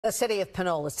The city of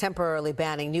Pinole is temporarily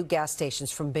banning new gas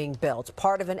stations from being built,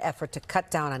 part of an effort to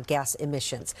cut down on gas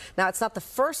emissions. Now, it's not the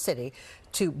first city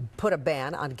to put a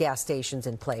ban on gas stations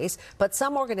in place, but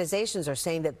some organizations are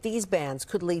saying that these bans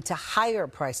could lead to higher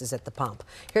prices at the pump.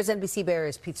 Here's NBC Bay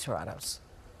Area's Pete Suratos.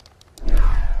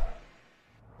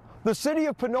 The city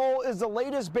of Pinole is the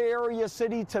latest Bay Area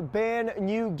city to ban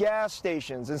new gas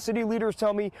stations, and city leaders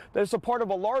tell me that it's a part of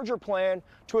a larger plan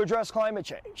to address climate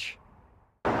change.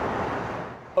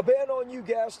 A ban on new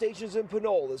gas stations in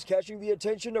Pinole is catching the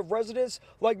attention of residents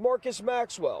like Marcus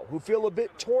Maxwell, who feel a bit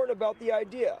torn about the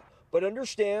idea, but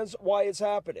understands why it's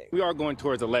happening. We are going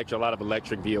towards a lot of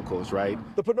electric vehicles, right?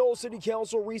 The Pinole City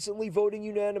Council recently voting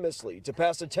unanimously to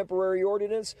pass a temporary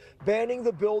ordinance banning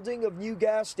the building of new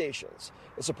gas stations.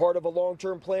 It's a part of a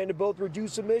long-term plan to both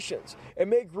reduce emissions and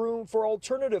make room for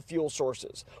alternative fuel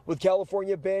sources, with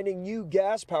California banning new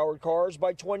gas-powered cars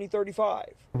by 2035.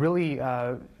 Really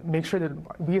make sure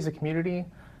that we as a community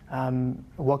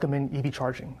welcome in EV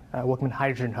charging, welcome in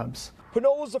hydrogen hubs.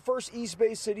 Pinole is the first East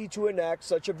Bay city to enact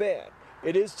such a ban.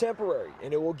 It is temporary,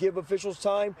 and it will give officials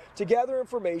time to gather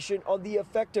information on the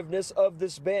effectiveness of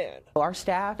this ban. Our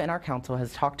staff and our council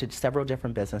has talked to several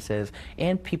different businesses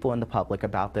and people in the public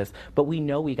about this, but we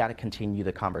know we got to continue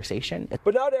the conversation.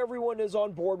 But not everyone is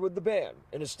on board with the ban.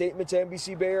 In a statement to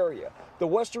NBC Bay Area, the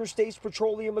Western States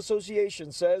Petroleum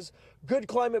Association says good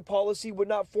climate policy would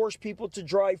not force people to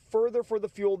drive further for the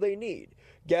fuel they need.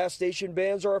 Gas station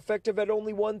bans are effective at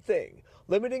only one thing: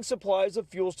 limiting supplies of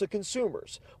fuels to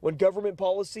consumers. When government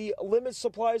policy limits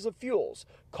supplies of fuels,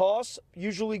 costs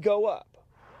usually go up.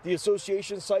 The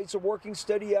association cites a working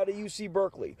study out of UC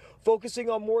Berkeley,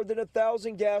 focusing on more than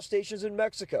 1,000 gas stations in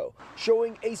Mexico,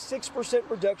 showing a 6%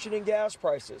 reduction in gas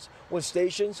prices when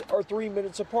stations are 3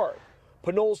 minutes apart.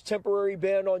 Pinole's temporary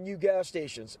ban on new gas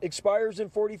stations expires in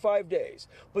 45 days,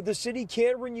 but the city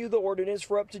can renew the ordinance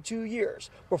for up to 2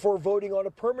 years before voting on a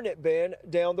permanent ban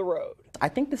down the road. I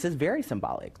think this is very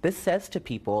symbolic. This says to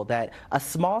people that a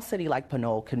small city like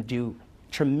Pinole can do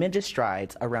tremendous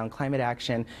strides around climate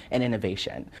action and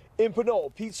innovation. In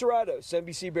Pinole, Pete Suratos,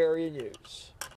 NBC Bay Area News.